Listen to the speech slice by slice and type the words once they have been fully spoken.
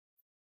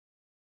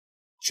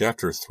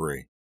Chapter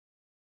 3.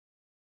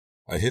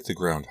 I hit the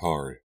ground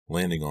hard,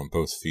 landing on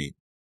both feet.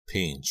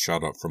 Pain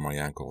shot up from my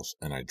ankles,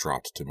 and I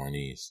dropped to my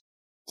knees.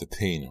 The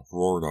pain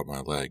roared up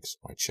my legs,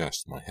 my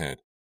chest, my head.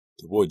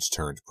 The woods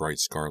turned bright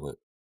scarlet.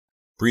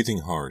 Breathing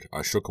hard,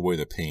 I shook away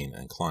the pain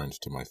and climbed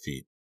to my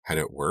feet. Had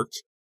it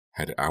worked?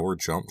 Had our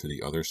jump to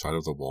the other side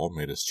of the wall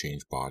made us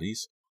change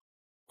bodies?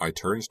 I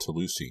turned to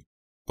Lucy,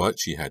 but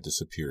she had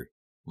disappeared.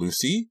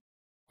 Lucy?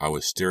 I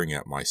was staring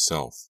at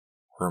myself.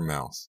 Her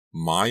mouth,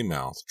 my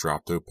mouth,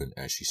 dropped open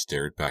as she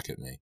stared back at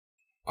me.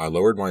 I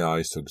lowered my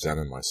eyes to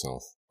examine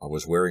myself. I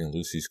was wearing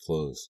Lucy's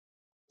clothes.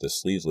 The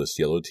sleeveless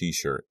yellow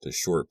t-shirt, the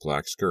short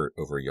black skirt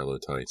over yellow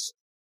tights.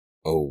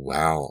 Oh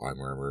wow, I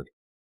murmured.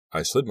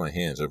 I slid my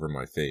hands over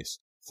my face,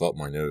 felt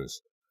my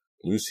nose.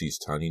 Lucy's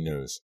tiny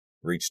nose,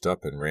 reached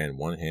up and ran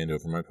one hand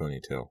over my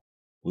ponytail.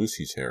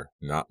 Lucy's hair,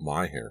 not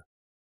my hair.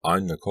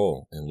 I'm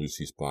Nicole in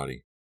Lucy's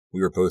body. We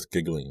were both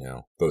giggling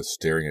now, both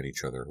staring at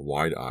each other,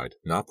 wide-eyed,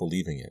 not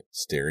believing it,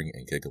 staring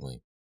and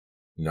giggling.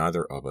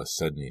 Neither of us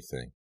said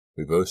anything.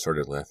 We both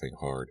started laughing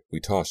hard.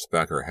 We tossed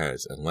back our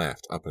heads and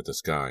laughed up at the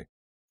sky.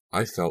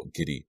 I felt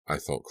giddy. I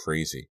felt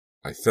crazy.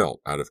 I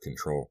felt out of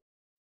control.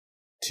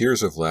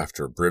 Tears of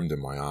laughter brimmed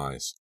in my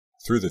eyes.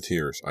 Through the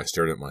tears, I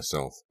stared at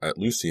myself, at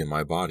Lucy in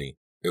my body.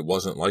 It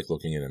wasn't like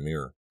looking in a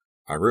mirror.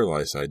 I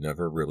realized I'd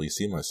never really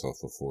seen myself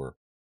before.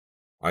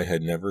 I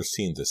had never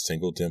seen the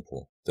single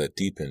dimple that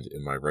deepened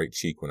in my right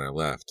cheek when I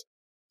laughed,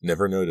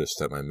 never noticed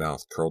that my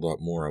mouth curled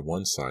up more on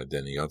one side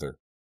than the other.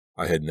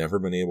 I had never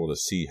been able to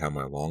see how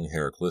my long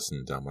hair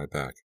glistened down my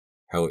back,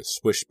 how it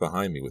swished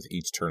behind me with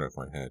each turn of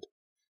my head.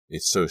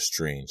 It's so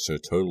strange, so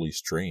totally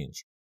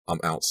strange. I'm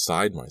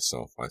outside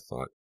myself, I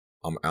thought.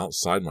 I'm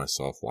outside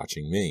myself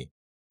watching me.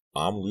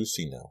 I'm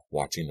Lucy now,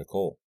 watching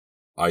Nicole.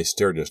 I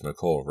stared as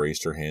Nicole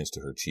raised her hands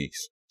to her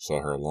cheeks,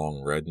 saw her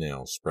long red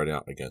nails spread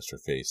out against her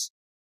face.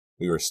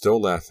 We were still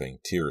laughing,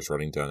 tears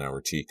running down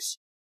our cheeks.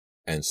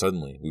 And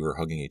suddenly we were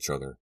hugging each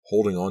other,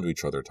 holding on to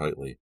each other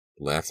tightly,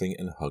 laughing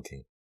and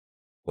hugging.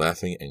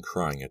 Laughing and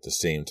crying at the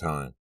same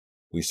time.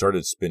 We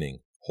started spinning.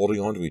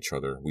 Holding on to each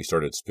other, we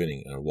started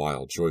spinning in a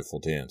wild, joyful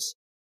dance.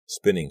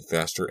 Spinning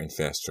faster and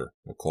faster,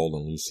 Nicole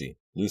and Lucy,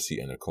 Lucy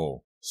and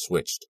Nicole,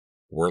 switched,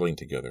 whirling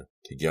together,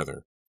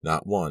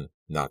 not one,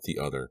 not the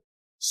other,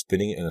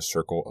 spinning in a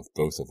circle of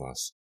both of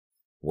us.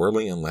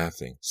 Whirling and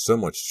laughing, so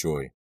much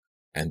joy.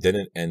 And then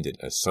it ended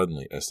as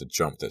suddenly as the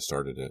jump that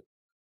started it.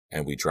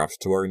 And we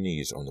dropped to our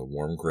knees on the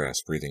warm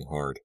grass, breathing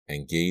hard,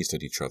 and gazed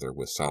at each other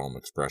with solemn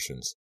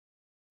expressions.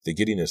 The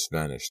giddiness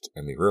vanished,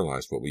 and we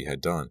realized what we had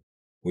done.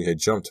 We had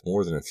jumped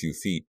more than a few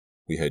feet.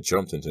 We had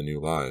jumped into new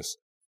lives,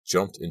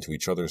 jumped into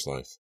each other's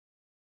life.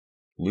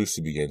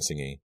 Lucy began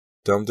singing,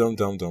 "Dum dum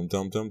dum dum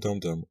dum dum dum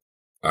dum."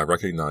 I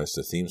recognized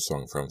the theme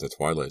song from The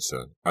Twilight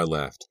Zone. I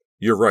laughed.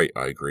 "You're right,"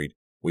 I agreed.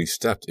 "We've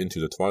stepped into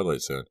the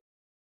Twilight Zone."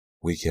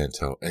 "We can't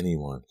tell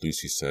anyone,"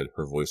 Lucy said,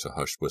 her voice a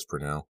hushed whisper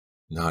now.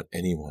 "Not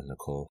anyone,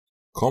 Nicole."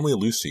 "Call me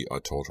Lucy," I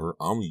told her.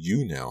 "I'm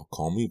you now.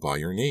 Call me by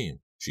your name."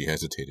 She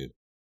hesitated.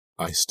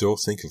 "I still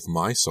think of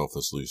myself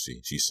as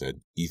Lucy," she said,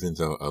 "even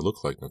though I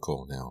look like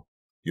Nicole now."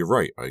 "You're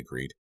right," I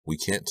agreed. "We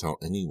can't tell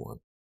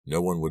anyone.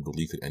 No one would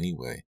believe it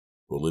anyway.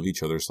 We'll live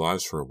each other's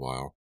lives for a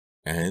while.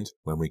 And,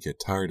 when we get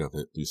tired of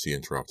it," Lucy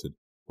interrupted,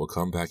 "we'll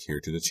come back here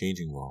to the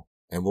changing wall.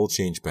 And we'll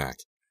change back."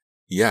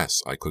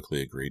 "Yes," I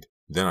quickly agreed.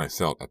 Then I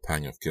felt a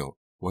pang of guilt.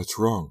 "What's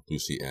wrong?"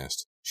 Lucy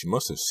asked. She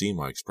must have seen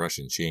my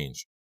expression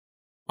change.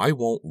 "I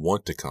won't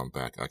want to come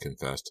back," I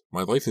confessed.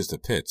 "My life is the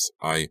pits.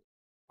 I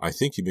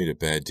think you made a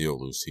bad deal,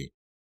 Lucy."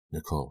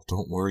 "Nicole,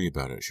 don't worry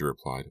about it," she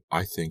replied.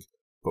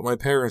 "But my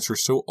parents are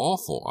so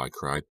awful," I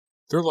cried.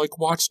 "They're like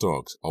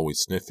watchdogs, always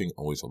sniffing,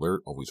 always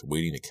alert, always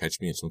waiting to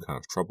catch me in some kind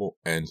of trouble.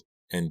 And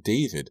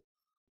David."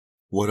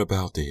 "What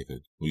about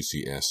David?"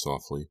 Lucy asked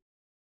softly.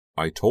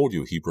 "I told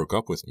you he broke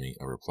up with me,"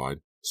 I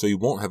replied, "so you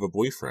won't have a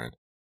boyfriend."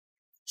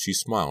 She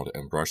smiled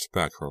and brushed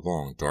back her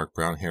long, dark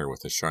brown hair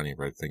with the shiny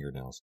red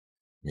fingernails.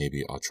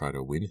 "Maybe I'll try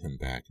to win him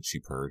back," she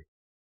purred.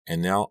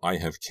 "And now I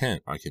have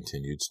Kent," I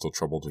continued, still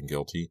troubled and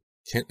guilty.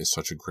 "Kent is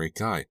such a great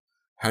guy.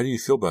 How do you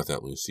feel about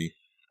that, Lucy?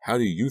 How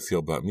do you feel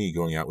about me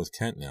going out with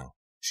Kent now?"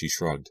 She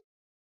shrugged.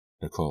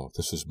 "Nicole,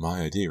 this was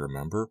my idea,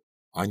 remember?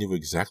 I knew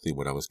exactly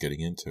what I was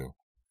getting into."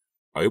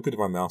 I opened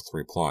my mouth to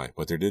reply,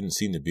 but there didn't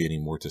seem to be any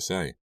more to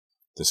say.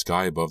 The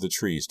sky above the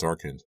trees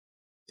darkened.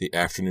 The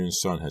afternoon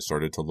sun had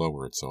started to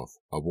lower itself.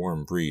 A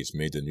warm breeze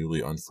made the newly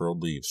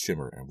unfurled leaves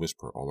shimmer and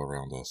whisper all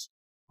around us.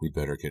 "We'd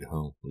better get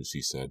home,"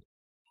 Lucy said.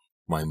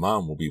 "My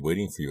mom will be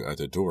waiting for you at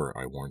the door,"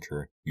 I warned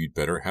her. "You'd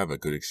better have a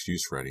good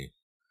excuse ready."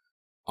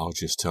 "I'll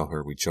just tell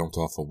her we jumped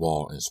off a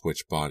wall and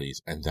switched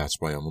bodies, and that's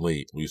why I'm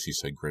late," Lucy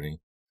said, grinning.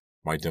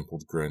 My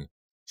dimpled grin.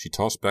 She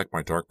tossed back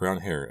my dark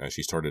brown hair as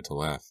she started to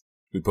laugh.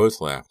 We both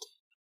laughed.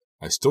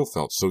 I still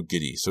felt so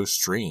giddy, so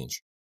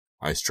strange.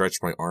 I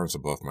stretched my arms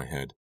above my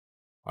head.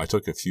 I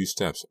took a few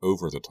steps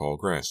over the tall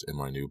grass in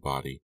my new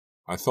body.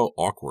 I felt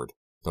awkward.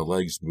 The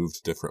legs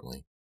moved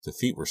differently. The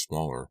feet were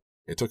smaller.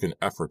 It took an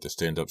effort to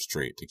stand up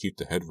straight, to keep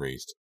the head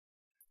raised.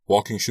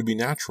 Walking should be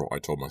natural, I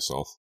told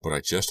myself, but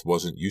I just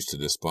wasn't used to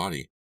this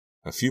body.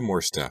 A few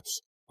more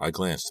steps. I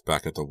glanced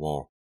back at the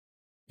wall.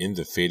 In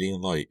the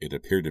fading light, it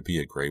appeared to be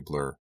a gray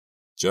blur,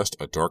 just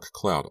a dark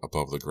cloud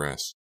above the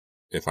grass.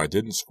 If I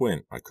didn't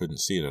squint, I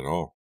couldn't see it at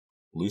all.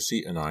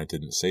 Lucy and I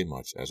didn't say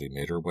much as we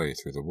made our way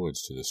through the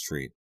woods to the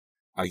street.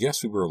 I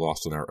guess we were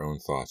lost in our own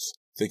thoughts,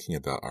 thinking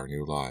about our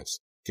new lives,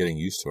 getting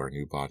used to our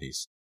new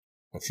bodies.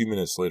 A few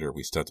minutes later,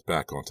 we stepped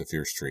back onto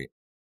Fear Street.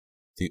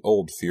 The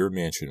old Fear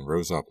mansion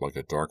rose up like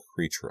a dark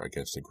creature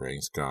against the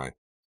graying sky.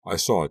 I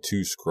saw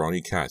 2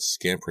 scrawny cats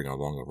scampering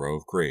along a row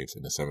of graves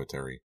in the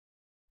cemetery.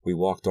 We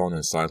walked on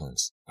in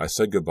silence. I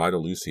said goodbye to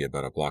Lucy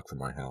about a block from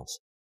my house.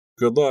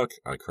 "Good luck,"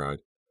 I cried.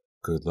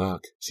 "Good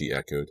luck," she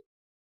echoed.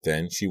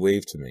 Then she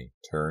waved to me,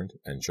 turned,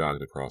 and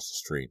jogged across the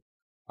street.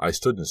 I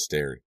stood and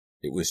stared.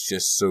 It was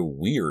just so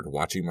weird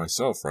watching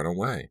myself run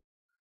away.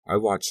 I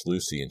watched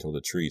Lucy until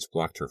the trees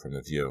blocked her from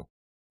the view.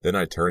 Then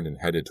I turned and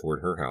headed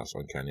toward her house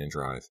on Canyon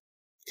Drive.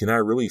 Can I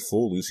really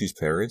fool Lucy's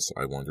parents?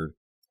 I wondered.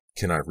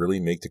 Can I really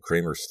make the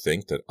Kramers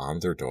think that I'm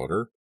their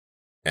daughter?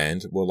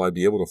 And will I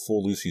be able to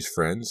fool Lucy's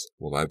friends?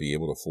 Will I be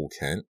able to fool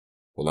Kent?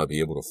 Will I be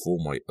able to fool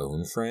my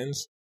own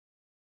friends?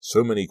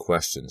 So many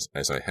questions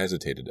as I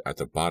hesitated at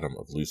the bottom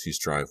of Lucy's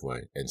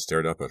driveway and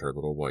stared up at her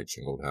little white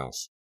shingled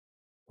house.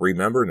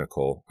 Remember,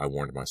 Nicole, I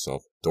warned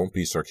myself, don't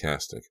be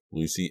sarcastic.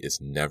 Lucy is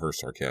never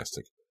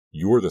sarcastic.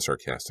 You're the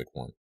sarcastic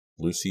one.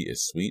 Lucy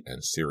is sweet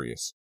and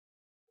serious.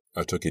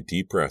 I took a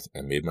deep breath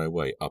and made my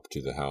way up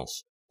to the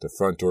house. The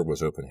front door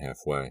was open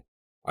halfway.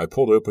 I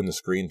pulled open the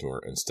screen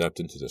door and stepped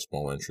into the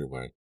small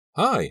entryway.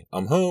 "Hi,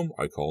 I'm home,"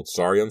 I called.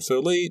 "Sorry I'm so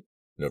late."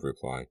 No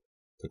reply.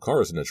 The car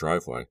was in the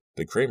driveway.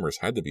 The Kramers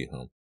had to be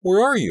home. "Where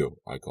are you?"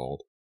 I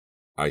called.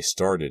 I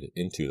started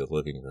into the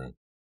living room,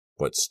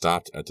 but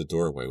stopped at the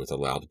doorway with a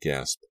loud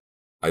gasp.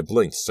 I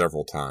blinked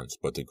several times,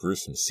 but the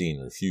gruesome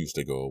scene refused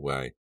to go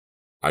away.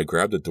 I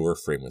grabbed the door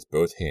frame with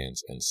both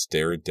hands and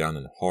stared down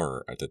in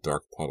horror at the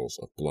dark puddles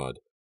of blood,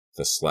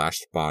 the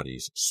slashed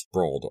bodies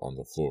sprawled on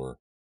the floor.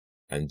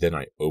 And then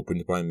I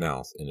opened my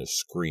mouth in a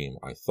scream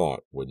I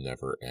thought would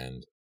never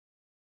end.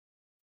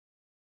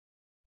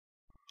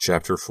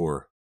 Chapter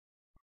 4.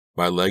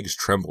 My legs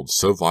trembled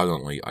so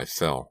violently I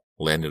fell,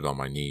 landed on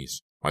my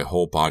knees. My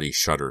whole body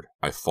shuddered.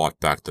 I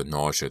fought back the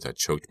nausea that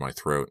choked my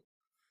throat.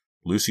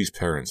 Lucy's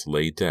parents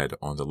lay dead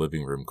on the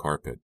living room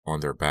carpet,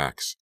 on their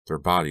backs, their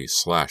bodies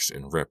slashed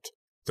and ripped,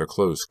 their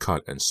clothes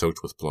cut and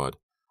soaked with blood,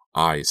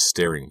 eyes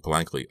staring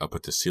blankly up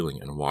at the ceiling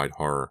in wide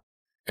horror.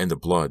 And the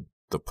blood,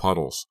 the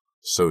puddles,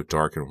 so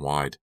dark and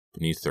wide,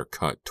 beneath their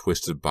cut,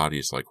 twisted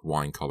bodies like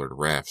wine-colored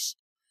rafts,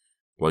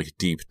 like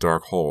deep,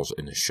 dark holes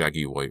in a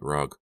shaggy white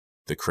rug.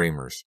 The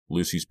Kramers,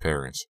 Lucy's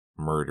parents,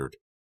 murdered,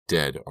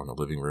 dead on the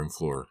living room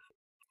floor.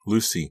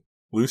 "Lucy,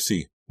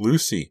 Lucy,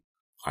 Lucy!"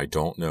 I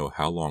don't know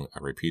how long I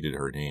repeated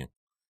her name.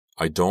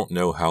 I don't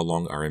know how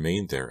long I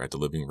remained there at the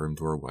living room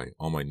doorway,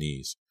 on my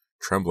knees,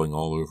 trembling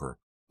all over,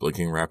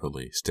 blinking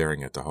rapidly,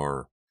 staring at the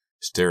horror,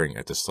 staring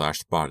at the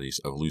slashed bodies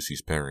of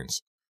Lucy's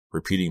parents,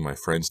 repeating my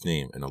friend's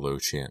name in a low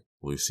chant.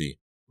 "Lucy,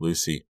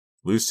 Lucy,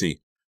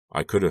 Lucy!"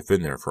 I could have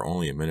been there for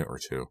only a minute or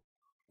two,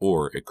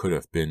 or it could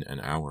have been an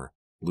hour.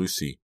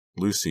 "Lucy,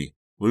 Lucy,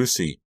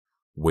 Lucy!"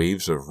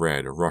 Waves of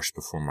red rushed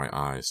before my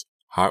eyes.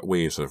 Hot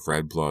waves of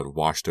red blood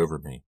washed over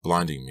me,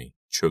 blinding me,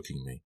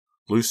 choking me.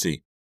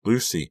 "Lucy,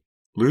 Lucy,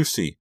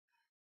 Lucy!"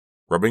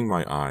 Rubbing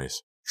my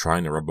eyes,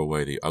 trying to rub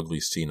away the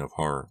ugly scene of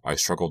horror, I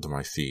struggled to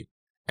my feet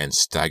and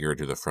staggered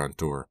to the front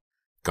door.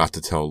 "Got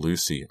to tell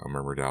Lucy," I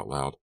murmured out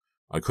loud.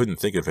 I couldn't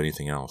think of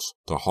anything else.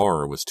 The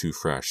horror was too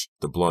fresh,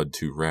 the blood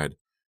too red.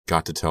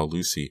 Got to tell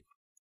Lucy.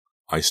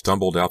 I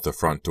stumbled out the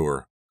front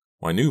door.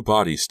 My new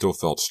body still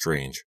felt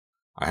strange.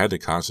 I had to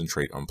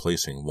concentrate on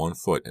placing one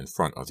foot in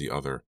front of the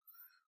other.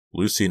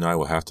 Lucy and I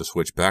will have to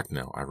switch back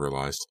now, I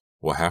realized.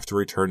 We'll have to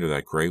return to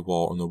that gray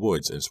wall in the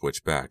woods and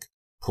switch back.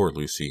 Poor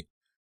Lucy.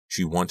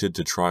 She wanted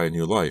to try a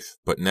new life,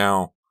 but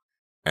now...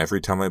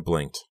 Every time I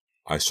blinked,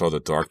 I saw the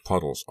dark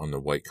puddles on the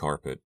white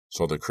carpet,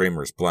 saw the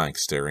Kramers' blank,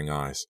 staring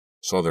eyes,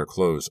 saw their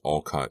clothes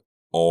all cut,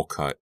 all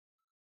cut.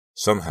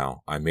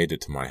 Somehow, I made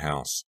it to my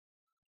house.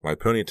 My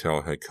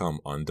ponytail had come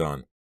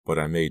undone, but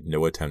I made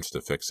no attempts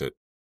to fix it.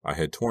 I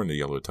had torn the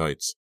yellow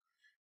tights.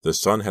 The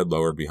sun had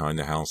lowered behind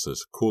the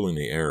houses, cooling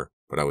the air,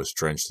 but I was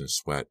drenched in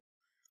sweat.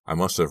 I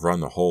must have run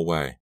the whole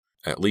way,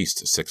 at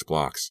least 6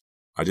 blocks.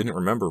 I didn't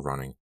remember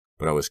running,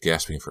 but I was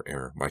gasping for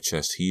air, my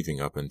chest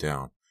heaving up and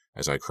down,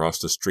 as I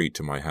crossed the street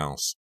to my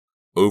house.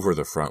 Over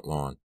the front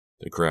lawn,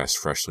 the grass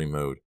freshly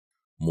mowed,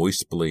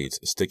 moist blades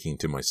sticking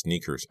to my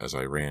sneakers as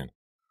I ran.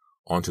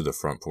 Onto the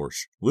front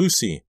porch.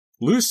 "Lucy!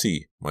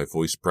 Lucy!" My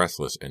voice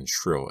breathless and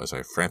shrill as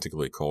I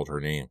frantically called her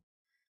name.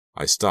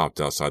 I stopped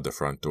outside the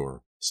front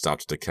door,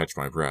 stopped to catch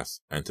my breath,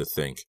 and to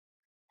think.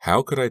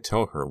 How could I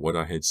tell her what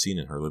I had seen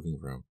in her living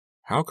room?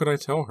 How could I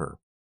tell her?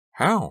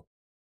 How?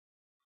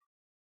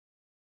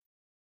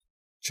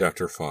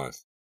 Chapter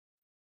 5.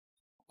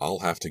 I'll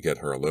have to get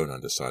her alone,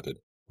 I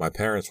decided. My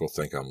parents will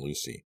think I'm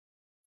Lucy.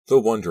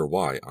 They'll wonder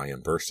why I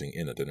am bursting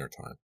in at dinner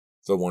time.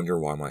 They'll wonder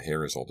why my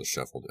hair is all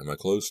disheveled and my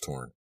clothes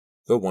torn.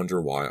 They'll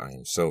wonder why I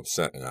am so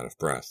upset and out of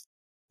breath.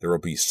 There will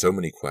be so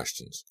many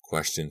questions,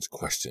 questions,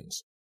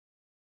 questions.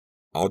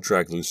 I'll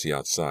drag Lucy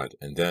outside,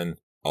 and then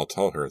I'll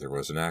tell her there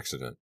was an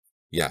accident.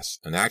 Yes,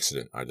 an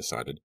accident, I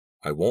decided.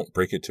 I won't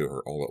break it to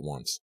her all at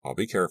once. I'll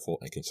be careful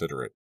and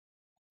considerate.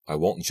 I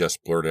won't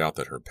just blurt out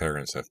that her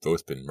parents have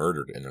both been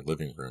murdered in their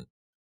living room.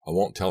 I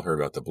won't tell her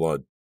about the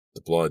blood.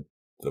 The blood.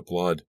 The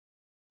blood.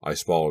 I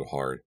swallowed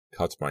hard,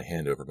 cupped my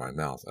hand over my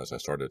mouth as I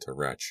started to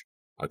retch.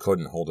 I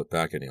couldn't hold it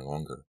back any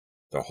longer.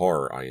 The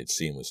horror I had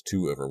seen was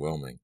too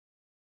overwhelming.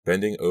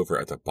 Bending over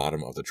at the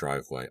bottom of the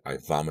driveway, I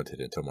vomited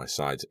until my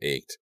sides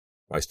ached.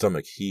 My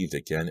stomach heaved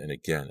again and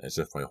again as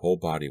if my whole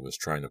body was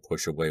trying to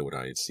push away what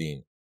I had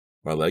seen.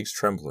 My legs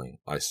trembling,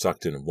 I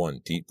sucked in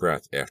one deep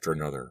breath after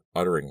another,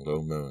 uttering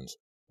low moans,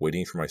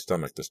 waiting for my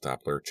stomach to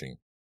stop lurching.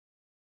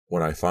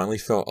 When I finally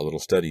felt a little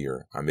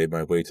steadier, I made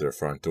my way to the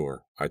front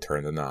door. I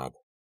turned the knob.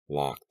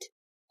 Locked.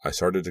 I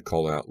started to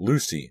call out,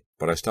 "Lucy!"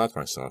 but I stopped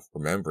myself,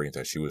 remembering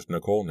that she was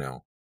Nicole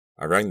now.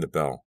 I rang the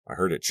bell. I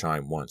heard it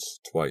chime once,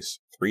 twice,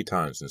 3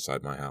 times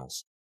inside my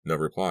house. No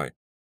reply.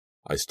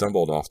 I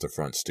stumbled off the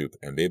front stoop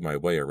and made my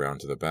way around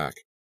to the back.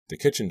 The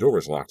kitchen door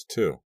was locked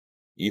too.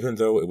 Even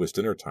though it was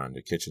dinner time,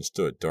 the kitchen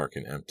stood dark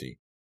and empty.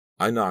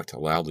 I knocked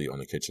loudly on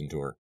the kitchen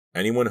door.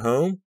 "Anyone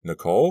home?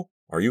 Nicole?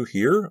 Are you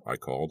here?" I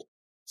called.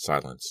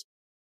 Silence.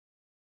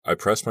 I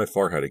pressed my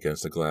forehead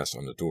against the glass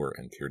on the door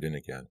and peered in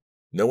again.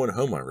 No one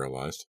home, I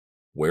realized.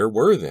 Where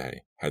were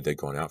they? Had they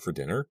gone out for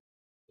dinner?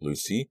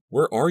 "Lucy,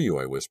 where are you?"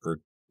 I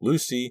whispered.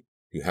 "Lucy,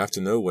 you have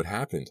to know what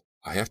happened.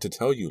 I have to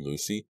tell you,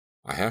 Lucy.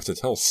 I have to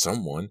tell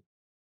someone."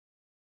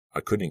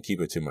 I couldn't keep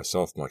it to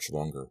myself much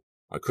longer.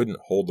 I couldn't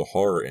hold the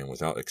horror in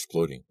without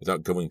exploding,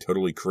 without going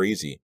totally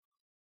crazy.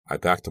 I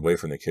backed away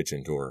from the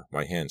kitchen door,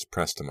 my hands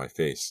pressed to my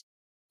face.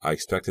 I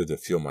expected to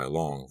feel my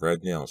long,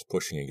 red nails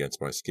pushing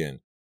against my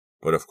skin.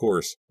 But of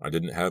course, I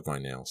didn't have my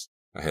nails.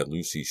 I had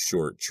Lucy's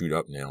short,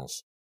 chewed-up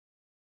nails.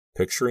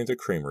 Picturing the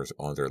Kramers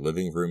on their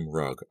living room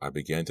rug, I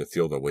began to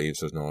feel the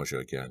waves of nausea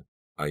again.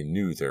 I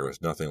knew there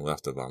was nothing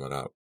left to vomit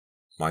up.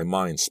 My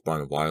mind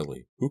spun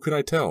wildly. Who could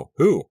I tell?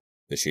 Who?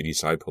 The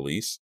Shadyside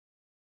police?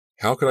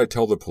 How could I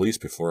tell the police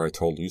before I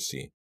told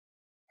Lucy?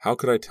 How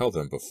could I tell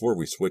them before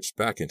we switched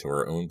back into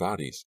our own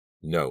bodies?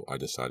 No, I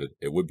decided,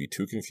 it would be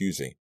too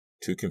confusing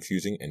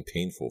and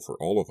painful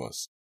for all of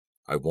us.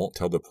 I won't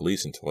tell the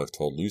police until I've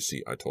told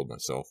Lucy, I told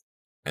myself.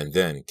 And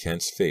then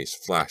Kent's face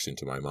flashed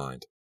into my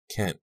mind.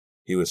 Kent.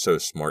 He was so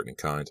smart and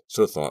kind,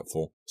 so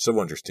thoughtful, so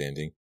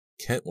understanding.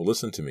 Kent will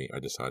listen to me, I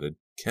decided.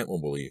 Kent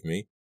will believe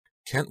me.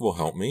 Kent will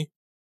help me.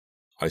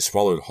 I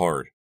swallowed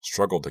hard,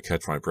 struggled to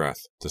catch my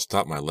breath, to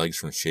stop my legs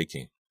from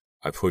shaking.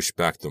 I pushed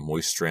back the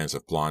moist strands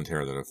of blonde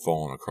hair that had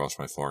fallen across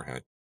my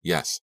forehead.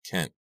 Yes,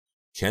 Kent.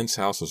 Kent's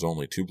house was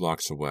only 2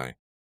 blocks away.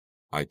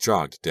 I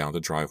jogged down the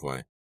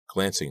driveway,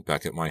 glancing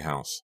back at my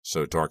house,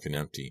 so dark and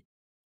empty.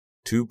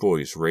 2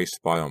 boys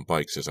raced by on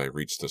bikes as I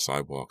reached the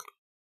sidewalk.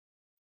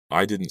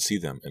 I didn't see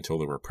them until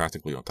they were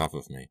practically on top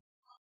of me.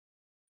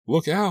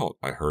 "Look out!"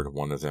 I heard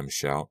one of them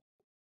shout.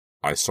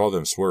 I saw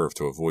them swerve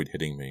to avoid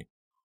hitting me.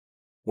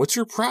 "What's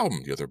your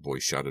problem?" the other boy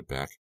shouted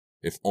back.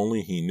 If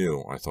only he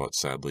knew, I thought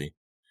sadly.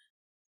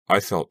 I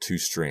felt too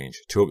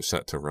strange, too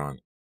upset to run.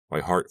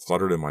 My heart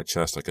fluttered in my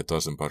chest like a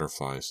dozen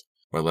butterflies.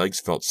 My legs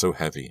felt so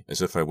heavy,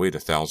 as if I weighed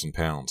 1,000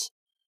 pounds.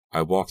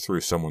 I walked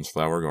through someone's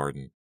flower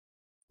garden.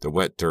 The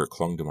wet dirt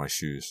clung to my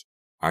shoes.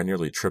 I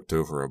nearly tripped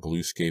over a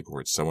blue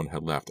skateboard someone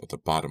had left at the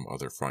bottom of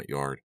their front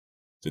yard.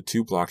 The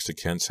 2 blocks to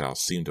Ken's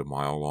house seemed a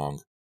mile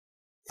long.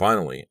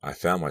 Finally, I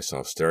found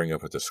myself staring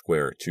up at the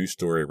square,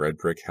 2-story red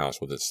brick house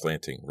with its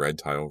slanting, red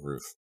tile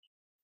roof.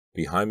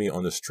 Behind me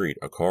on the street,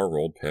 a car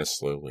rolled past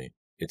slowly.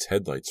 Its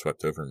headlights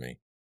swept over me.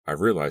 I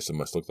realized it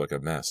must look like a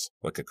mess,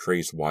 like a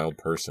crazed wild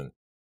person.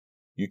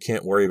 "You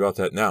can't worry about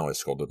that now," I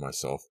scolded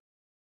myself.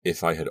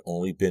 If I had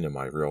only been in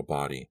my real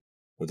body.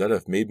 Would that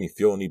have made me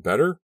feel any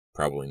better?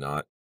 Probably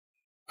not.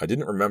 I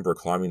didn't remember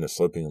climbing the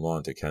sloping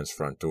lawn to Ken's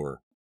front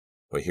door.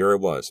 But here I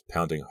was,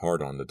 pounding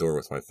hard on the door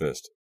with my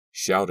fist,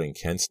 shouting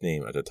Kent's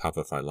name at the top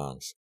of my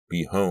lungs.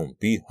 Be home,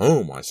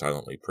 I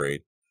silently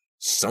prayed.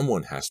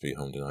 Someone has to be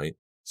home tonight.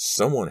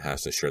 Someone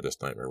has to share this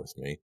nightmare with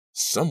me.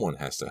 Someone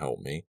has to help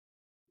me.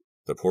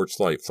 The porch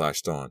light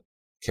flashed on,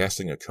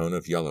 casting a cone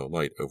of yellow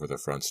light over the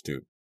front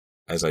stoop.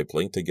 As I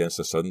blinked against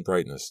the sudden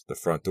brightness, the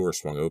front door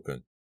swung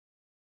open.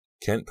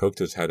 Kent poked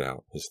his head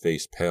out, his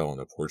face pale in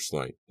the porch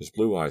light, his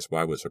blue eyes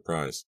wide with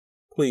surprise.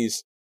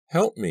 "Please,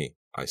 help me,"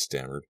 I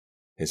stammered.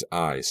 His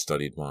eyes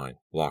studied mine,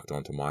 locked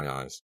onto my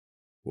eyes.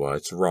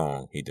 "What's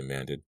wrong?" he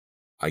demanded.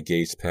 I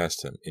gazed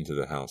past him, into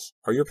the house.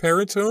 "Are your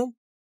parents home?"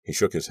 He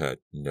shook his head.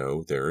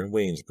 "No, they're in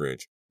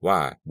Waynesbridge."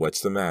 "Why?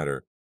 What's the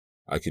matter?"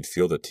 I could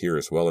feel the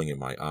tears welling in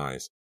my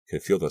eyes,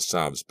 could feel the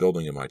sobs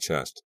building in my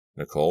chest.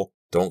 "Nicole,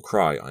 don't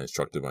cry," I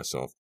instructed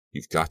myself.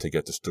 "You've got to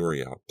get the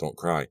story out. Don't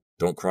cry.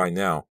 Don't cry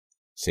now.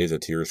 Save the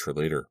tears for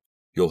later.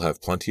 You'll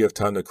have plenty of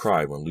time to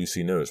cry when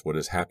Lucy knows what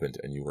has happened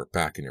and you are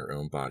back in your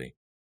own body."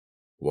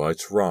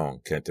 "What's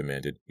wrong?" Kent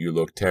demanded. "You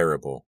look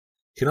terrible."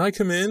 "Can I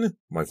come in?"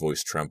 My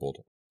voice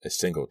trembled. A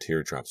single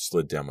teardrop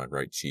slid down my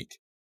right cheek.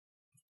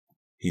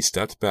 He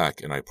stepped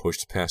back and I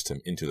pushed past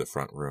him into the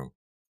front room.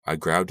 I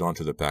grabbed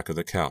onto the back of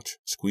the couch,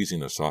 squeezing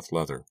the soft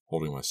leather,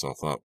 holding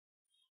myself up.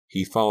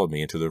 He followed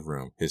me into the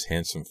room, his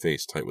handsome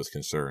face tight with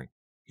concern.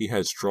 He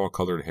had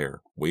straw-colored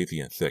hair, wavy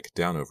and thick,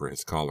 down over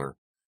his collar.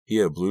 He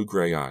had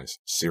blue-gray eyes,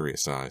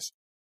 serious eyes.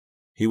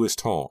 He was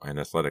tall and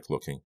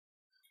athletic-looking.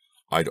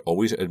 I'd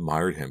always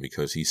admired him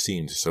because he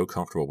seemed so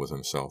comfortable with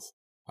himself.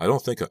 I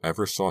don't think I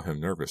ever saw him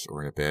nervous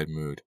or in a bad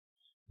mood.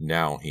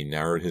 Now he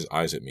narrowed his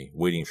eyes at me,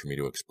 waiting for me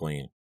to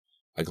explain.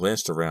 I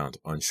glanced around,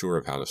 unsure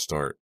of how to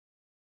start.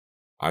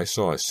 I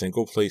saw a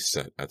single place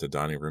set at the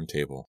dining room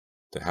table.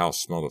 The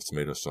house smelled of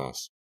tomato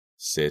sauce.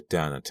 Sit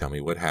down and tell me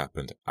what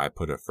happened. I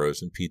put a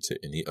frozen pizza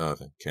in the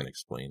oven, Ken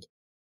explained.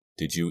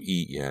 Did you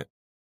eat yet?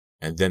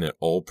 And then it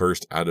all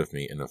burst out of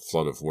me in a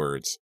flood of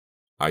words.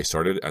 I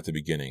started at the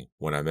beginning,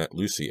 when I met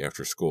Lucy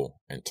after school,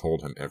 and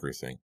told him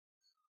everything.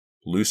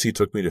 Lucy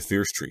took me to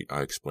Fear Street,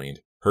 I explained.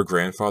 Her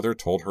grandfather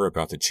told her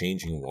about the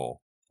changing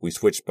wall. We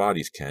switched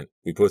bodies, Kent.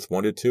 We both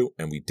wanted to,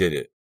 and we did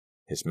it.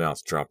 His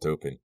mouth dropped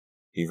open.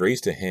 He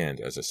raised a hand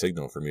as a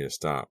signal for me to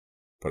stop,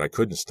 but I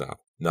couldn't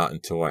stop, not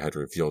until I had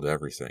revealed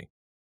everything.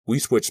 We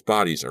switched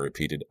bodies, I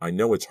repeated. I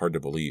know it's hard to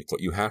believe,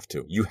 but you have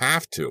to. You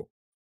have to!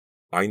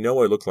 I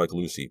know I look like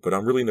Lucy, but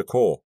I'm really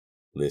Nicole.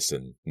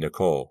 Listen,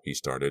 Nicole, he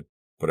started,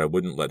 but I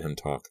wouldn't let him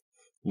talk.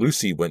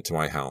 Lucy went to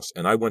my house,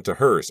 and I went to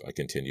hers, I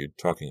continued,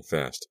 talking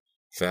fast,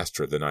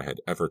 faster than I had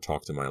ever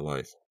talked in my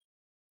life.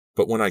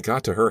 But when I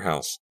got to her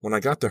house,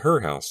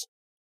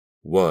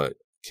 What?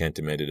 Kent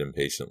demanded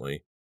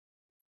impatiently.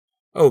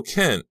 Oh,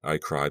 Kent, I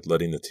cried,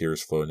 letting the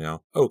tears flow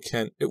now. Oh,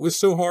 Kent, it was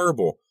so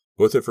horrible.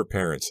 Both of her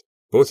parents,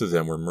 both of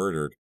them were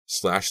murdered,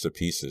 slashed to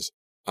pieces.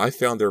 I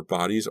found their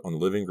bodies on the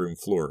living room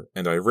floor,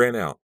 and I ran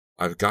out.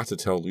 I've got to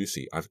tell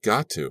Lucy. I've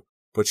got to.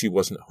 But she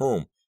wasn't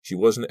home. She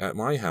wasn't at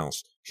my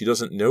house. She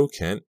doesn't know,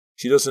 Kent.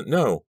 She doesn't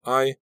know.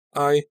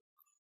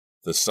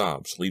 The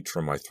sobs leaped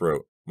from my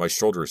throat. My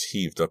shoulders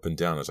heaved up and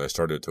down as I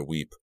started to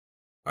weep.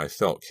 I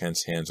felt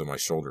Kent's hands on my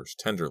shoulders,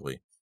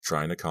 tenderly,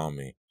 trying to calm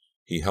me.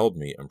 He held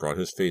me and brought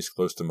his face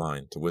close to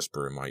mine to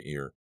whisper in my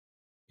ear.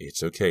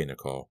 It's okay,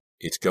 Nicole.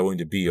 It's going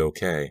to be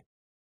okay.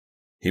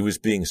 He was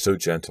being so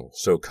gentle,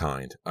 so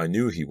kind. I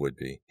knew he would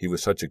be. He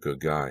was such a good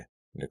guy.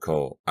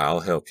 Nicole, I'll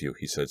help you,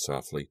 he said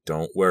softly.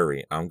 Don't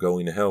worry, I'm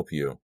going to help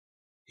you.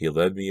 He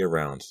led me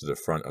around to the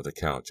front of the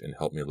couch and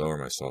helped me lower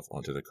myself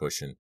onto the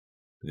cushion.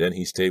 Then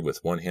he stayed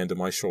with one hand on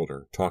my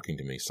shoulder, talking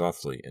to me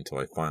softly until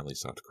I finally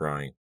stopped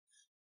crying.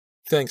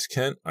 Thanks,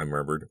 Kent, I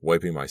murmured,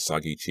 wiping my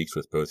soggy cheeks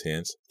with both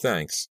hands.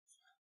 Thanks.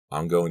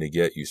 I'm going to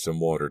get you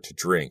some water to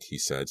drink, he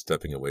said,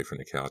 stepping away from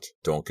the couch.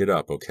 Don't get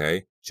up,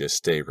 okay? Just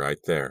stay right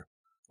there.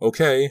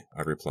 Okay,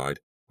 I replied.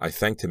 I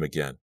thanked him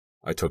again.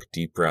 I took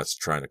deep breaths,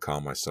 trying to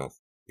calm myself.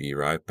 Be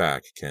right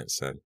back, Kent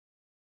said.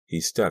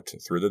 He stepped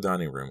through the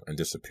dining room and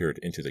disappeared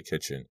into the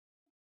kitchen.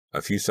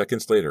 A few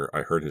seconds later,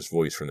 I heard his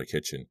voice from the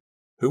kitchen.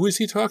 Who is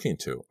he talking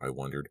to? I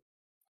wondered.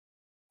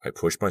 I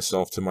pushed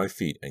myself to my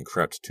feet and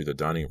crept to the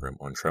dining room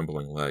on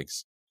trembling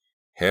legs.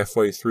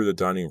 Halfway through the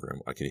dining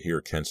room, I could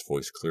hear Kent's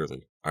voice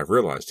clearly. I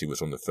realized he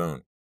was on the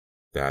phone.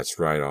 That's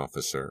right,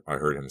 officer, I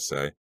heard him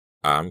say.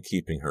 I'm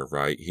keeping her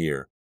right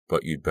here,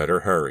 but you'd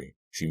better hurry.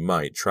 She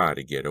might try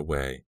to get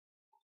away.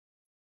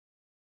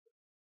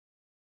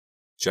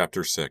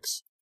 Chapter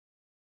 6.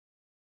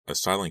 A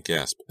silent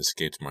gasp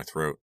escaped my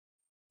throat.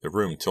 The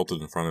room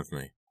tilted in front of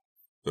me.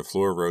 The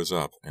floor rose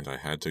up, and I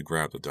had to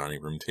grab the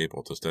dining room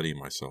table to steady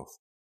myself.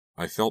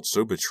 I felt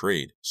so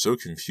betrayed, so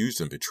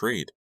confused and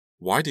betrayed.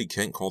 Why did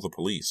Kent call the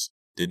police?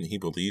 Didn't he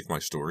believe my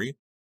story?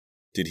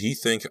 Did he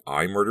think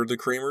I murdered the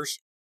Kramers?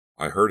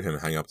 I heard him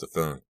hang up the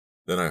phone.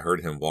 Then I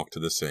heard him walk to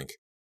the sink.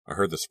 I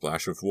heard the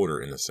splash of water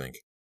in the sink.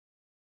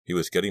 He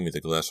was getting me the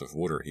glass of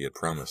water he had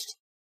promised.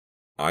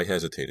 I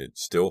hesitated,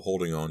 still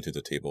holding on to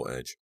the table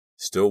edge,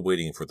 still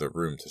waiting for the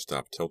room to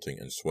stop tilting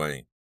and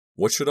swaying.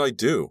 What should I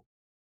do?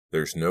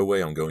 There's no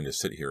way I'm going to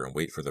sit here and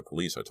wait for the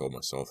police, I told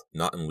myself,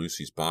 not in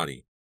Lucy's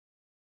body.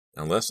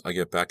 Unless I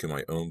get back in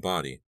my own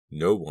body,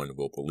 no one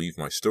will believe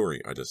my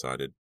story, I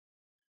decided.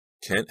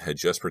 Kent had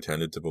just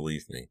pretended to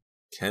believe me.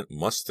 Kent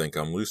must think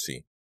I'm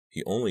Lucy.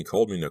 He only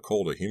called me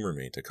Nicole to humor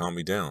me, to calm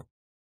me down,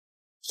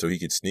 so he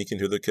could sneak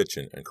into the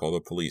kitchen and call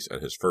the police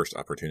at his first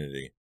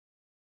opportunity.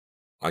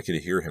 I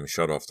could hear him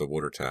shut off the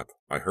water tap.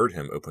 I heard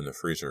him open the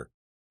freezer,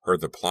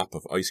 heard the plop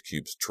of ice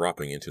cubes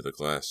dropping into the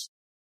glass.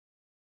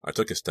 I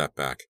took a step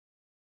back.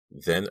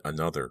 Then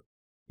another,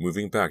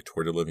 moving back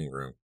toward the living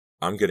room.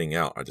 I'm getting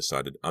out, I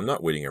decided. I'm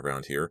not waiting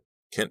around here.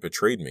 Kent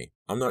betrayed me.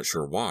 I'm not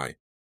sure why.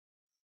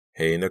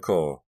 Hey,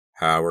 Nicole,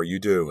 how are you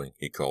doing?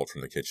 He called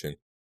from the kitchen.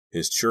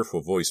 His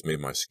cheerful voice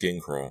made my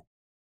skin crawl.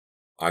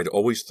 I'd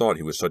always thought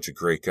he was such a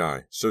great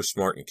guy, so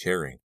smart and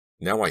caring.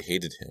 Now I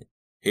hated him.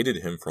 Hated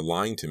him for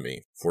lying to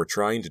me, for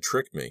trying to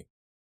trick me.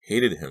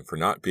 Hated him for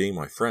not being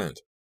my friend.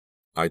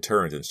 I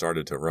turned and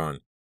started to run.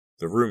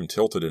 The room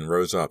tilted and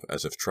rose up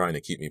as if trying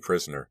to keep me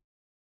prisoner.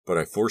 But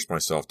I forced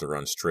myself to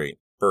run straight,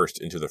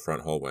 burst into the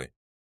front hallway.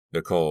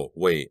 Nicole,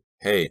 wait.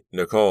 Hey,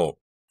 Nicole!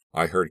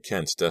 I heard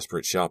Kent's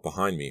desperate shout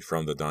behind me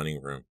from the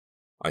dining room.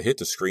 I hit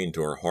the screen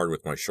door hard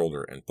with my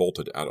shoulder and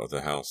bolted out of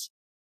the house.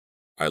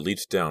 I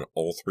leaped down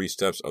all 3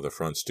 steps of the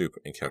front stoop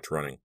and kept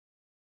running.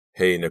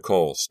 Hey,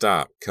 Nicole,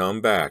 stop, come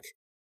back.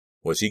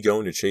 Was he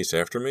going to chase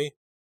after me?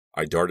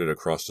 I darted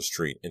across the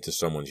street into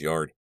someone's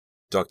yard,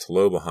 ducked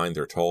low behind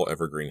their tall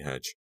evergreen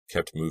hedge,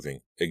 kept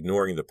moving,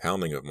 ignoring the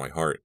pounding of my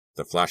heart,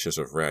 the flashes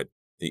of red,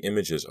 the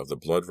images of the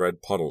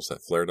blood-red puddles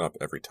that flared up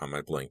every time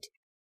I blinked.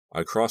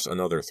 I crossed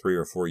another 3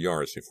 or 4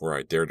 yards before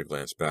I dared to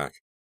glance back.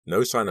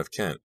 No sign of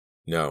Kent.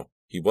 No,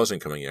 he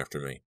wasn't coming after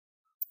me.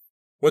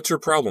 What's your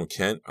problem,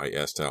 Kent? I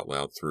asked out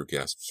loud through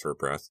gasps for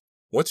breath.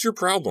 What's your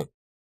problem?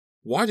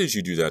 Why did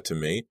you do that to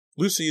me?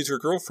 Lucy is your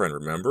girlfriend,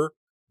 remember?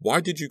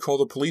 Why did you call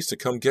the police to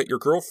come get your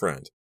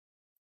girlfriend?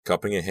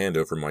 Cupping a hand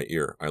over my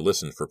ear, I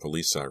listened for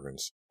police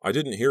sirens. I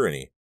didn't hear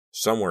any.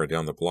 Somewhere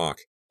down the block,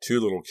 2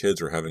 little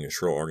kids were having a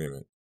shrill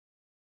argument.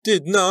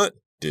 Did not.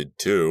 Did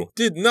too.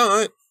 Did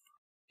not.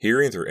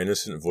 Hearing their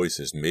innocent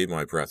voices made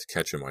my breath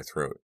catch in my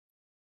throat.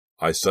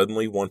 I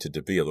suddenly wanted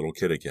to be a little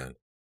kid again.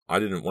 I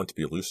didn't want to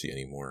be Lucy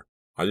anymore.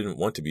 I didn't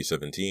want to be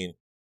 17.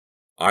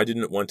 I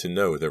didn't want to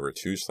know there were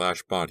 2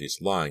 slashed bodies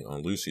lying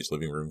on Lucy's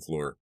living room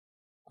floor.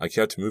 I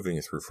kept moving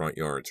through front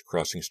yards,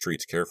 crossing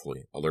streets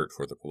carefully, alert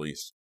for the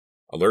police.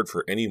 Alert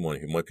for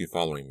anyone who might be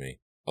following me.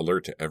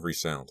 Alert to every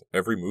sound,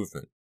 every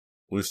movement.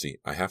 Lucy,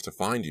 I have to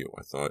find you,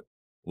 I thought.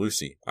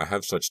 Lucy, I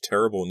have such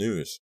terrible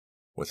news.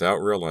 Without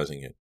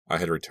realizing it, I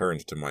had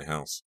returned to my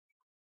house.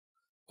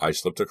 I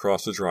slipped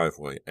across the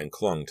driveway and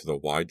clung to the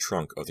wide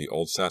trunk of the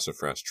old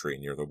sassafras tree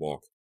near the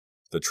walk.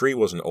 The tree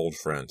was an old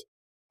friend.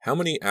 How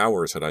many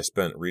hours had I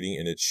spent reading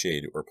in its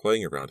shade or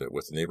playing around it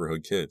with the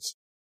neighborhood kids?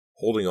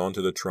 Holding on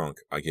to the trunk,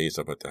 I gazed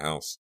up at the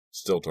house,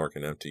 still dark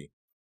and empty.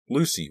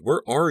 Lucy,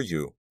 where are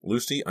you?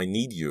 Lucy, I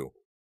need you.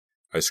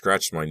 I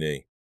scratched my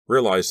knee,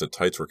 realized the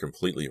tights were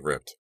completely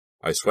ripped.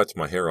 I swept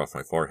my hair off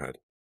my forehead.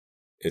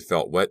 It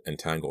felt wet and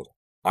tangled.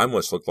 I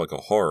must look like a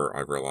horror,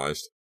 I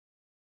realized.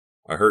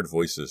 I heard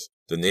voices,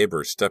 the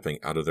neighbors stepping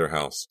out of their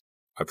house.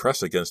 I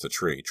pressed against the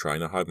tree,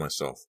 trying to hide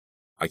myself.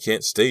 I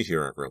can't stay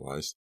here, I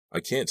realized. I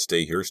can't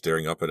stay here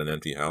staring up at an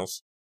empty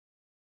house.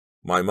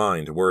 My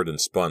mind whirred and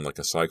spun like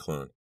a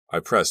cyclone. I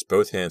pressed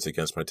both hands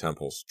against my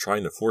temples,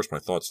 trying to force my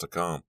thoughts to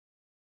calm.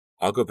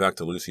 I'll go back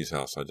to Lucy's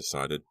house, I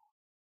decided.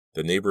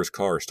 The neighbor's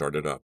car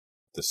started up.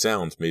 The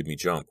sound made me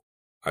jump.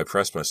 I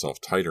pressed myself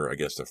tighter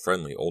against a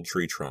friendly old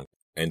tree trunk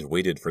and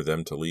waited for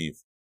them to leave.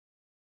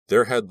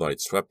 Their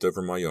headlights swept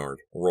over my yard,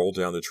 rolled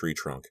down the tree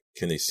trunk.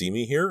 Can they see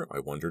me here? I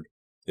wondered.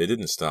 They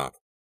didn't stop.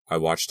 I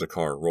watched the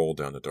car roll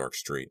down the dark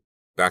street.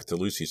 Back to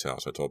Lucy's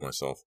house, I told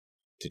myself,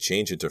 to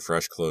change into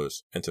fresh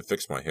clothes and to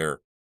fix my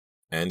hair,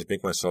 and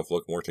make myself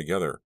look more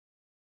together.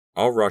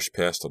 I'll rush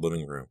past the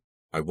living room.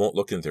 I won't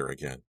look in there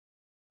again.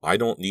 I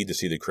don't need to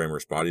see the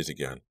Kramers' bodies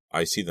again.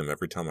 I see them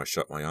every time I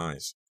shut my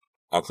eyes.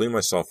 I'll clean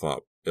myself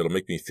up. It'll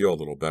make me feel a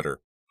little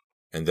better.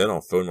 And then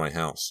I'll phone my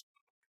house.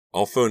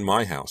 I'll phone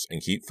my house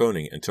and keep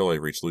phoning until I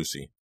reach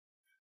Lucy.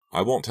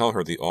 I won't tell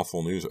her the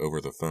awful news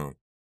over the phone.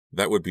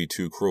 That would be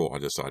too cruel, I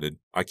decided.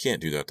 I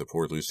can't do that to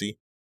poor Lucy.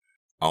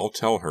 I'll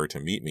tell her to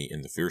meet me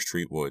in the Fear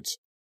Street woods.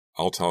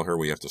 I'll tell her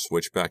we have to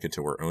switch back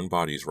into our own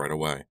bodies right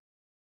away.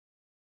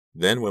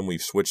 Then when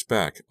we've switched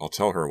back, I'll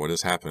tell her what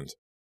has happened.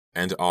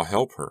 And I'll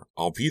help her.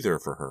 I'll be there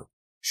for her.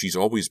 She's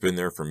always been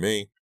there for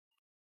me.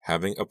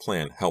 Having a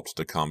plan helped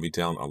to calm me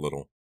down a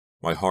little.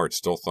 My heart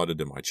still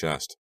thudded in my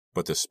chest,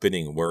 but the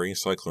spinning, worrying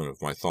cyclone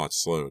of my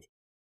thoughts slowed,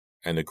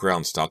 and the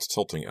ground stopped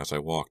tilting as I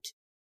walked.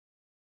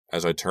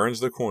 As I turned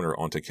the corner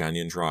onto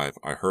Canyon Drive,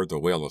 I heard the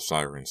wail of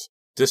sirens,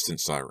 distant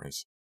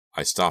sirens.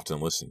 I stopped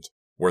and listened.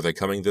 Were they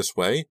coming this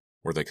way?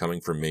 Were they coming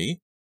for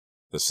me?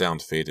 The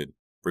sound faded,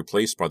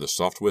 replaced by the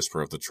soft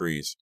whisper of the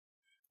trees.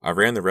 I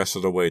ran the rest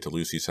of the way to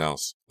Lucy's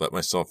house, let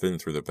myself in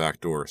through the back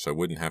door so I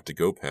wouldn't have to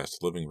go past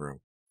the living room.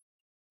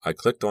 I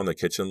clicked on the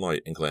kitchen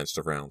light and glanced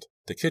around.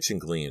 The kitchen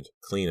gleamed,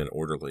 clean and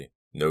orderly.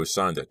 No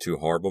sign that 2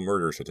 horrible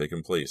murders had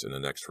taken place in the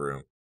next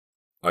room.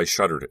 I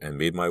shuddered and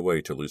made my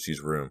way to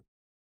Lucy's room.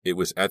 It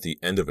was at the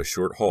end of a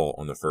short hall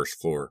on the first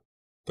floor.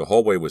 The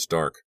hallway was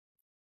dark.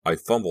 I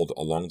fumbled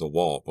along the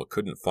wall but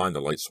couldn't find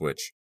the light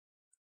switch.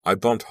 I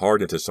bumped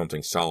hard into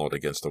something solid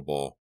against the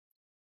wall.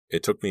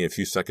 It took me a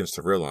few seconds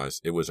to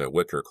realize it was a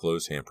wicker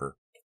clothes hamper.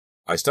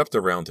 I stepped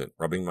around it,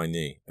 rubbing my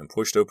knee, and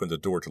pushed open the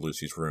door to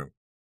Lucy's room.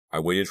 I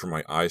waited for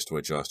my eyes to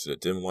adjust to the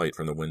dim light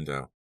from the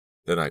window.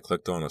 Then I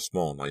clicked on a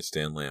small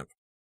nightstand lamp.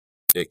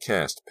 It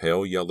cast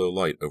pale yellow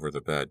light over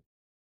the bed.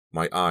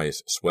 My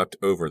eyes swept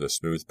over the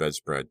smooth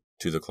bedspread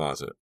to the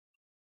closet.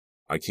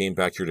 I came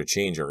back here to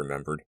change, I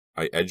remembered.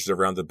 I edged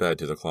around the bed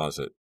to the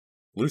closet.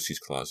 Lucy's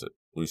closet.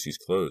 Lucy's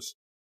clothes.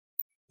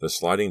 The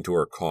sliding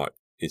door caught.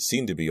 It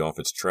seemed to be off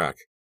its track.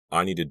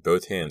 I needed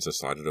both hands to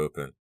slide it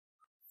open.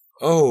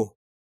 Oh!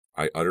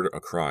 I uttered a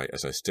cry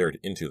as I stared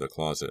into the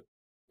closet.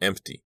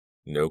 Empty.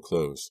 No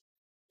clothes.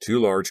 2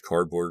 large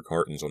cardboard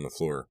cartons on the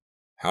floor.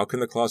 How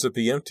can the closet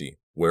be empty?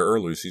 Where are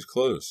Lucy's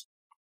clothes?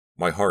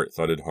 My heart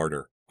thudded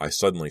harder. I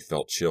suddenly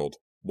felt chilled.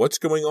 What's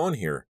going on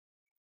here?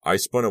 I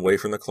spun away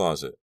from the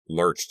closet,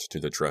 lurched to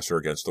the dresser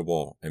against the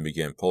wall, and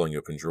began pulling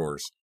open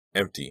drawers.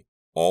 Empty.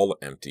 All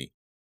empty.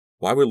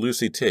 Why would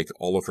Lucy take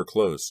all of her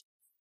clothes?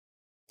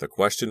 The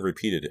question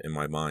repeated in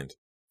my mind.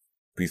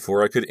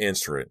 Before I could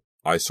answer it,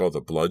 I saw the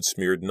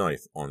blood-smeared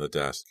knife on the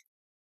desk,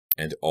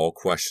 and all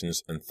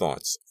questions and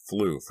thoughts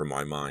flew from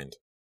my mind.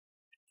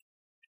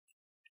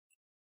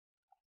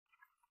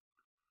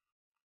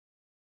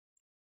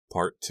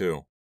 Part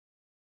 2.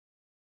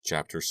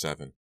 Chapter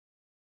 7.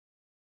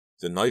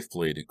 The knife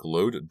blade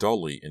glowed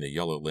dully in a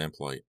yellow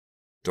lamplight.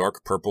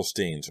 Dark purple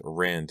stains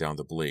ran down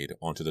the blade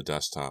onto the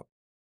desktop,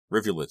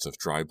 rivulets of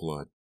dry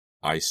blood.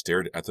 I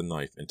stared at the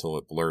knife until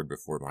it blurred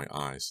before my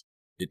eyes.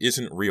 It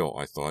isn't real,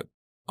 I thought.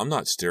 I'm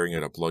not staring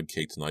at a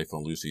blood-caked knife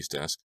on Lucy's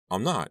desk.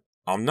 I'm not.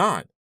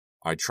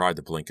 I tried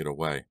to blink it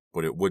away,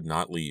 but it would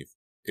not leave.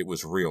 It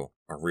was real.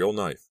 A real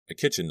knife. A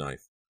kitchen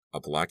knife. A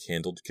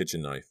black-handled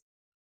kitchen knife.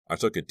 I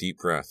took a deep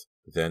breath,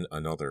 then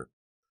another.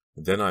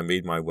 Then I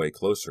made my way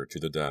closer to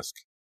the desk.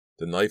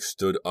 The knife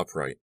stood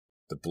upright.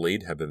 The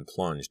blade had been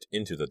plunged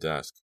into the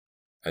desk.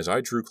 As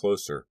I drew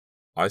closer,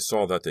 I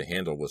saw that the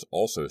handle was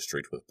also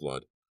streaked with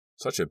blood.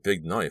 Such a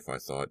big knife, I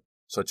thought.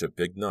 Such a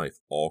big knife,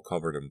 all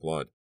covered in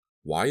blood.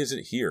 Why is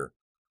it here?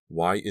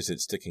 Why is it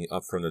sticking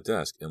up from the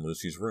desk in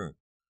Lucy's room?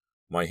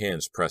 My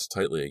hands pressed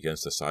tightly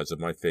against the sides of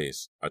my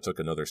face. I took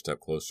another step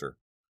closer.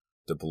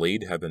 The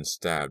blade had been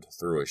stabbed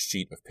through a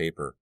sheet of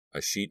paper,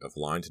 a sheet of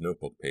lined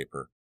notebook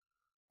paper.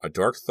 A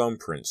dark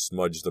thumbprint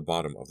smudged the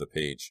bottom of the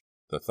page.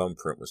 The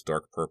thumbprint was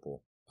dark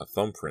purple, a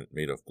thumbprint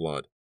made of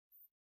blood.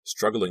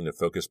 Struggling to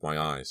focus my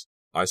eyes,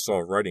 I saw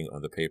writing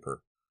on the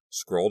paper,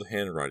 scrawled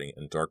handwriting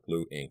in dark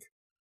blue ink.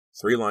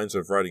 3 lines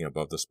of writing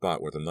above the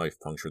spot where the knife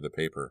punctured the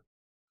paper.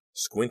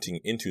 Squinting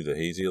into the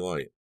hazy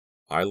light,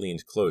 I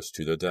leaned close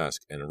to the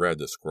desk and read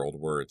the scrawled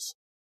words.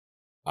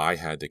 I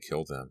had to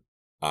kill them.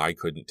 I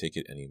couldn't take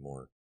it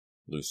anymore.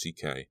 Lucy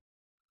K.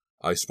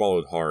 I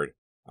swallowed hard.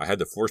 I had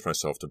to force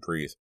myself to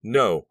breathe.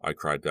 No, I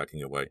cried,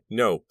 backing away.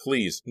 No,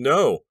 please,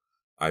 no!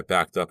 I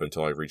backed up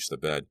until I reached the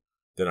bed.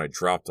 Then I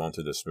dropped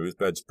onto the smooth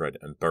bedspread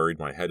and buried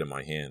my head in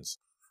my hands.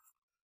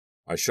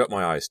 I shut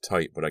my eyes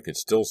tight, but I could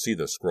still see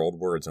the scrawled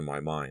words in my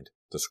mind.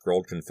 The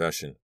scrawled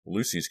confession.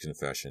 Lucy's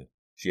confession.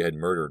 She had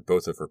murdered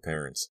both of her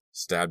parents,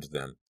 stabbed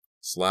them,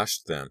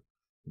 slashed them,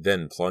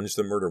 then plunged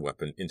the murder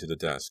weapon into the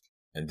desk.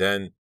 And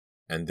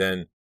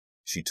then,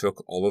 she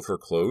took all of her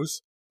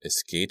clothes?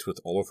 Escaped with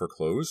all of her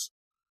clothes?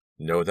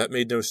 No, that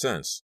made no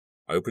sense.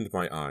 I opened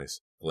my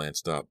eyes,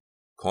 glanced up,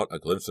 caught a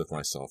glimpse of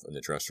myself in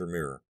the dresser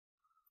mirror.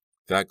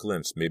 That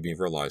glimpse made me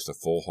realize the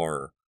full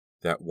horror.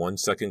 That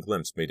 1-second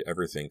glimpse made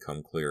everything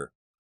come clear.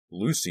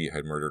 Lucy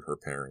had murdered her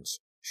parents.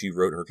 She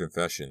wrote her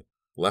confession,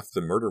 left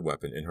the murder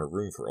weapon in her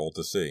room for all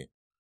to see.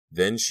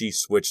 Then she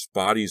switched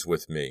bodies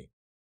with me.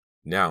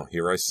 Now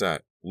here I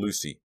sat,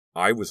 Lucy.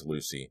 I was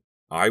Lucy.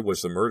 I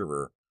was the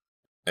murderer.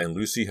 And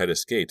Lucy had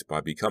escaped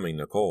by becoming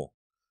Nicole.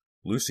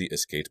 Lucy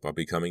escaped by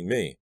becoming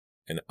me.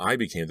 And I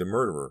became the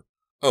murderer.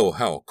 Oh,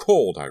 how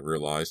cold, I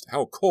realized.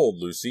 How cold,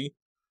 Lucy.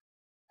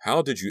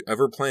 How did you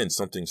ever plan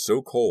something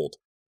so cold?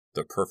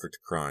 The perfect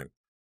crime.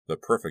 The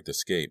perfect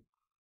escape.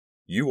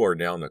 You are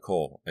now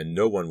Nicole, and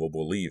no one will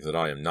believe that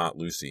I am not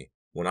Lucy.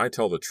 When I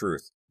tell the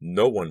truth,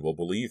 no one will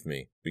believe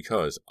me,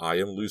 because I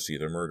am Lucy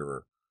the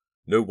murderer.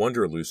 No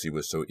wonder Lucy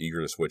was so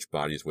eager to switch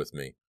bodies with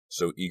me,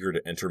 so eager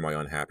to enter my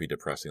unhappy,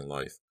 depressing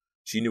life.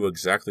 She knew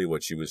exactly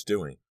what she was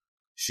doing.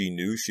 She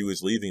knew she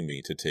was leaving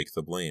me to take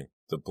the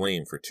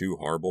blame for 2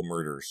 horrible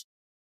murders.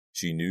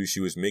 She knew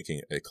she was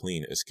making a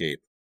clean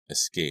escape.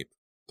 Escape.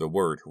 The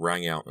word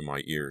rang out in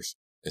my ears.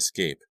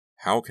 Escape.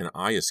 How can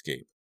I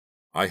escape?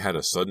 I had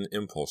a sudden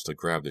impulse to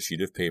grab the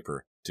sheet of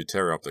paper, to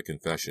tear up the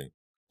confession,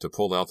 to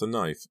pull out the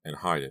knife and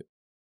hide it.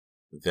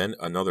 Then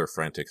another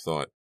frantic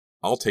thought.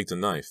 I'll take the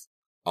knife.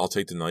 I'll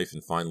take the knife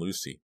and find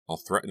Lucy. I'll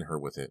threaten her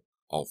with it.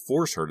 I'll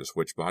force her to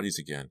switch bodies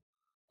again.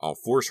 I'll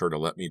force her to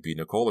let me be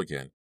Nicole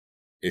again.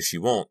 If she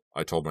won't,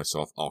 I told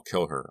myself, I'll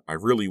kill her. I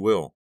really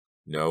will.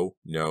 No.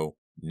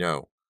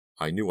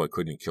 I knew I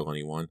couldn't kill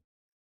anyone.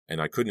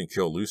 And I couldn't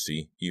kill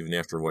Lucy, even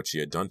after what she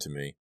had done to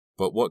me.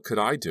 But what could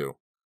I do?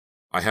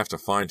 I have to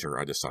find her,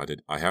 I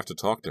decided. I have to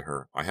talk to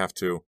her. I have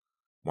to...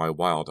 My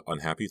wild,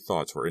 unhappy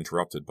thoughts were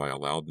interrupted by a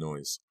loud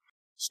noise.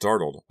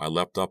 Startled, I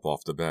leapt up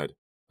off the bed.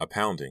 A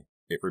pounding.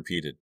 It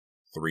repeated.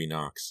 3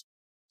 knocks.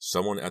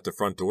 Someone at the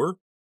front door?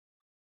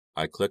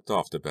 I clicked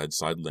off the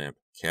bedside lamp,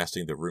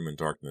 casting the room in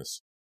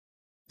darkness.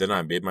 Then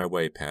I made my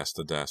way past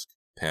the desk,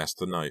 past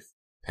the knife,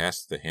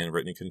 past the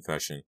handwritten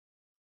confession.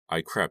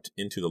 I crept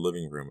into the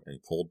living room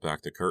and pulled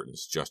back the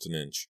curtains just an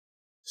inch,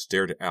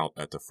 stared out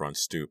at the front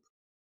stoop,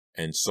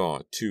 and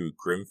saw 2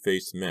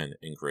 grim-faced men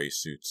in gray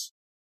suits.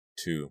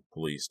 2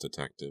 police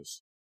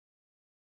detectives.